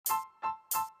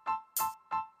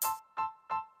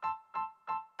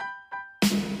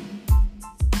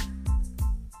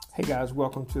Hey guys,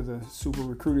 welcome to the Super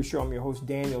Recruiter Show. I'm your host,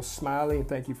 Daniel Smiley, and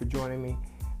thank you for joining me.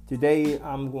 Today,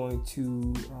 I'm going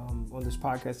to, on this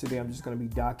podcast today, I'm just going to be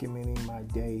documenting my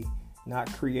day, not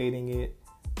creating it.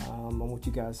 I want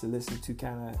you guys to listen to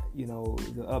kind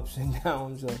of, the ups and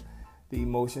downs of the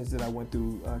emotions that I went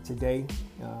through today.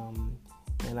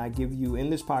 And I give you, in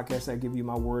this podcast, I give you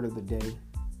my word of the day.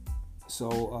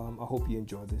 So I hope you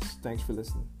enjoy this. Thanks for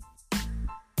listening.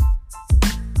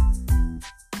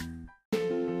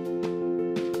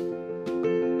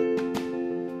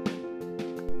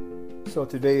 So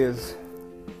today is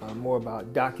more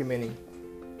about documenting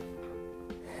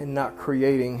and not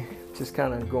creating, just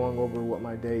kind of going over what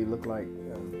my day looked like.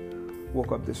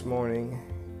 Woke up this morning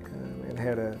and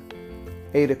had a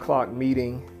 8 o'clock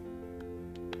meeting,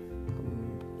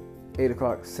 8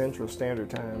 o'clock Central Standard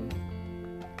Time,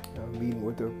 meeting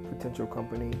with a potential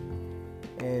company,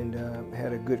 and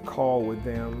had a good call with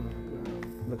them.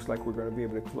 Looks like we're going to be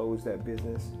able to close that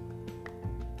business.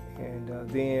 And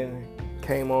then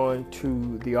came on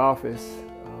to the office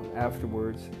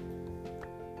afterwards,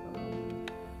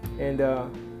 and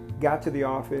got to the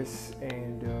office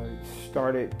and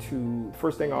started to,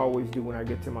 first thing I always do when I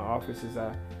get to my office is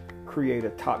I create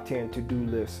a top 10 to-do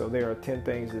list. So there are 10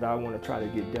 things that I want to try to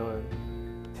get done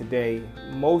today.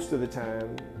 Most of the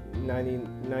time,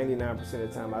 99% of the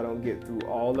time, I don't get through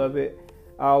all of it.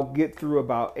 I'll get through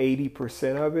about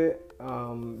 80% of it.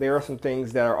 There are some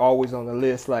things that are always on the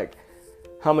list, like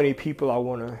how many people I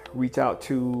want to reach out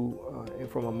to and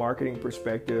from a marketing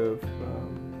perspective,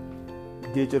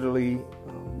 digitally,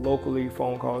 locally,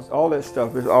 phone calls, all that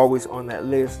stuff is always on that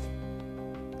list.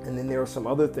 And then there are some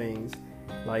other things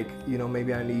like,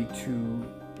 maybe I need to,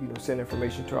 send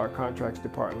information to our contracts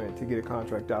department to get a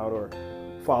contract out, or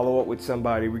follow up with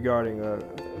somebody regarding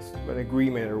an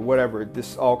agreement or whatever.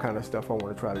 This all kind of stuff I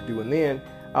want to try to do. And then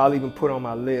I'll even put on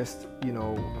my list,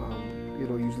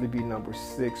 it'll usually be number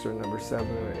 6 or number 7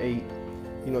 or 8,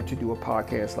 to do a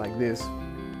podcast like this.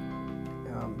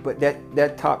 But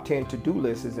that top 10 to-do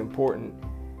list is important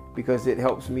because it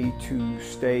helps me to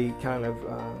stay kind of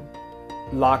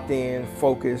locked in,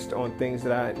 focused on things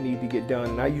that I need to get done.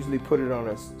 And I usually put it on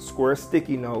a square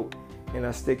sticky note, and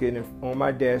I stick it on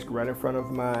my desk right in front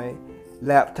of my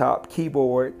laptop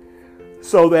keyboard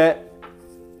so that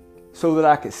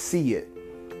I can see it.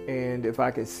 And if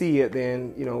I can see it,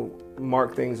 then,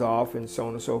 mark things off and so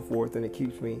on and so forth. And it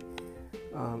keeps me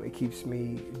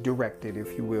directed,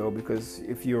 if you will, because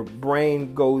if your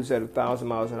brain goes at 1,000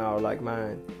 miles an hour like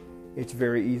mine, it's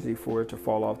very easy for it to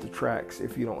fall off the tracks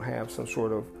if you don't have some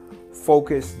sort of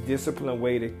focused, disciplined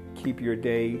way to keep your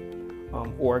day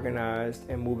organized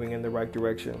and moving in the right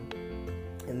direction.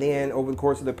 And then over the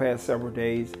course of the past several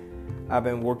days, I've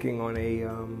been working on a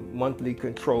monthly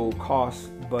controlled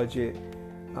cost budget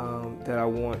that I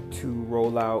want to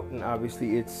roll out. And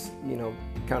obviously it's,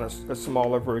 kind of a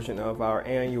smaller version of our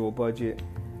annual budget,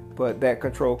 but that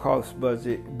controlled cost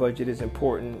budget is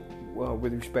important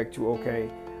with respect to, okay,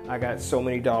 I got so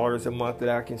many dollars a month that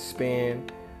I can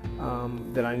spend,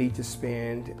 that I need to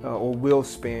spend or will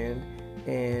spend.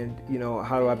 And,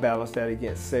 how do I balance that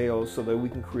against sales so that we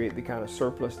can create the kind of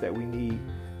surplus that we need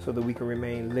so that we can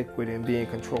remain liquid and be in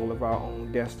control of our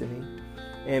own destiny.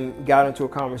 And got into a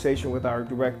conversation with our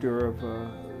director of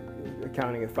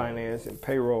accounting and finance and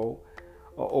payroll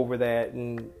over that.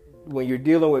 And when you're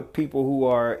dealing with people who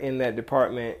are in that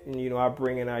department, and I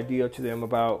bring an idea to them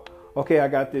about, okay, I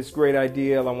got this great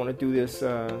idea, I want to do this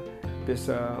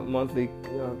monthly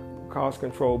cost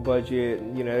control budget.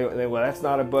 And, well, that's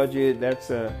not a budget,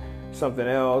 that's something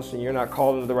else, and you're not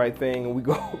calling it the right thing. And we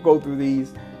go through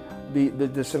these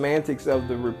the semantics of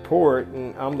the report,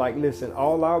 and I'm like, listen,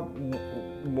 all I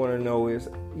want to know is,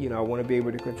 I want to be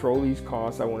able to control these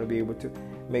costs. I want to be able to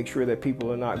make sure that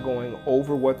people are not going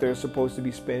over what they're supposed to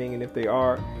be spending, and if they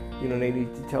are, they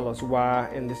need to tell us why,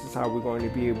 and this is how we're going to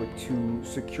be able to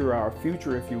secure our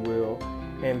future, if you will,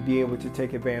 and be able to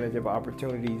take advantage of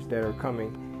opportunities that are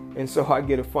coming. And so I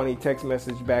get a funny text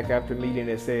message back after meeting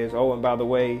that says, oh, and by the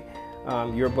way,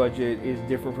 your budget is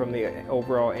different from the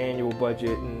overall annual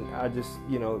budget. And I just,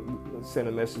 send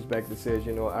a message back that says,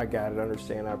 I got it,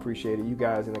 understand, I appreciate it. You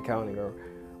guys in accounting are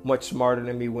much smarter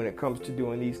than me when it comes to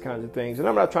doing these kinds of things. And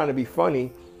I'm not trying to be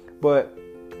funny, but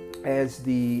as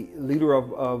the leader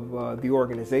of the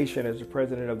organization, as the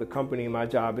president of the company, my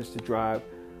job is to drive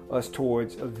us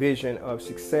towards a vision of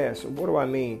success. What do I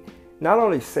mean? Not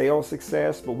only sales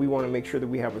success, but we want to make sure that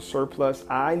we have a surplus.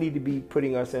 I need to be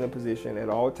putting us in a position at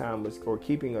all times, or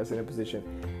keeping us in a position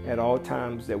at all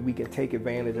times, that we can take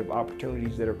advantage of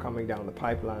opportunities that are coming down the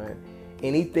pipeline.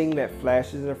 Anything that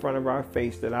flashes in front of our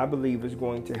face that I believe is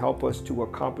going to help us to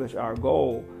accomplish our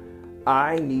goal,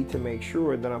 I need to make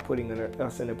sure that I'm putting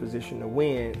us in a position to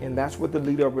win. And that's what the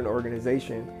leader of an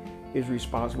organization is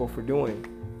responsible for doing.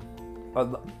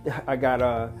 I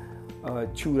got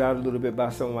chewed out a little bit by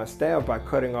some of my staff by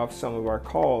cutting off some of our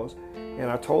calls. And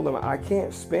I told them I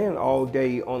can't spend all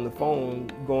day on the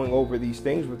phone going over these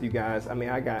things with you guys. I mean,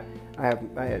 I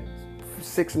had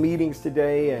 6 meetings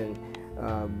today, and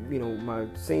my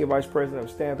senior vice president of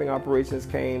staffing operations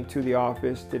came to the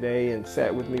office today and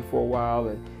sat with me for a while,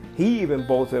 and he even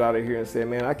bolted out of here and said,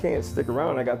 man, I can't stick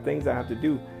around. I got things I have to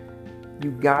do.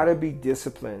 You got to be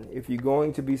disciplined. If you're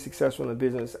going to be successful in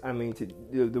business, I mean,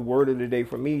 the word of the day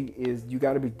for me is you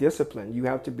got to be disciplined. You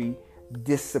have to be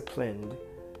disciplined,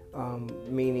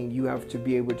 meaning you have to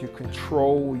be able to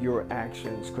control your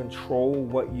actions, control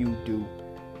what you do.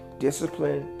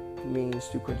 Discipline means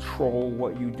to control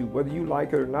what you do, whether you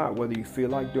like it or not, whether you feel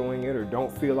like doing it or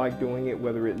don't feel like doing it,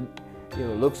 whether it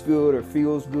looks good or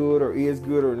feels good or is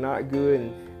good or not good.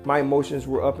 And my emotions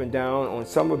were up and down on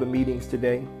some of the meetings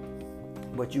today.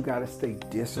 But you got to stay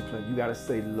disciplined. You got to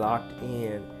stay locked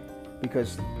in,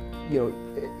 because,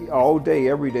 all day,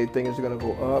 every day, things are going to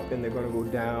go up and they're going to go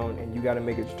down. And you got to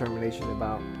make a determination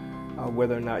about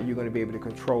whether or not you're going to be able to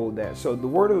control that. So the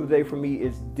word of the day for me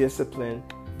is discipline,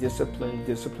 discipline,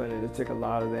 discipline. And it took a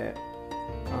lot of that,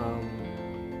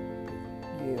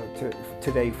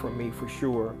 today for me, for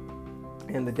sure.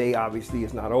 And the day obviously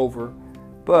is not over.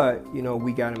 But,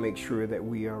 we got to make sure that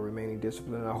we are remaining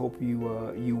disciplined. I hope you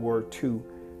were too.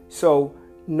 So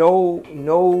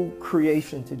no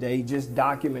creation today, just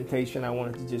documentation. I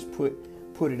wanted to just put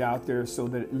it out there so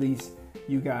that at least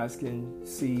you guys can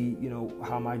see,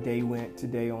 how my day went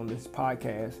today on this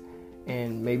podcast.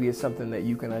 And maybe it's something that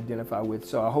you can identify with.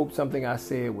 So I hope something I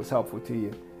said was helpful to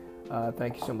you.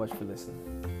 Thank you so much for listening.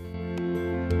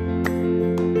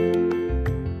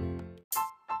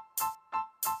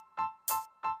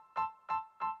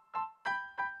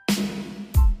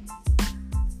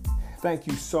 Thank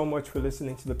you so much for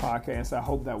listening to the podcast. I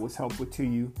hope that was helpful to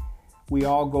you. We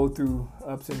all go through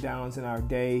ups and downs in our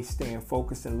day. Staying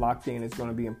focused and locked in is going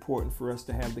to be important for us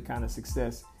to have the kind of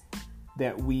success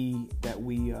that we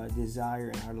desire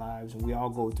in our lives, and we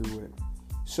all go through it.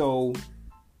 So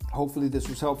hopefully this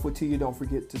was helpful to you. Don't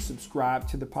forget to subscribe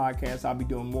to the podcast. I'll be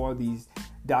doing more of these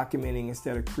documenting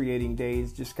instead of creating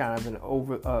days, just kind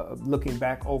of looking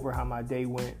back over how my day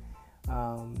went.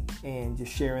 And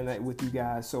just sharing that with you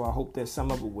guys. So I hope that some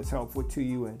of it was helpful to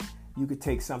you and you could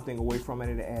take something away from it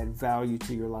and add value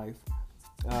to your life.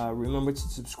 Remember to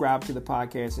subscribe to the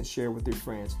podcast and share with your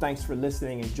friends. Thanks for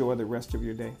listening. Enjoy the rest of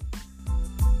your day.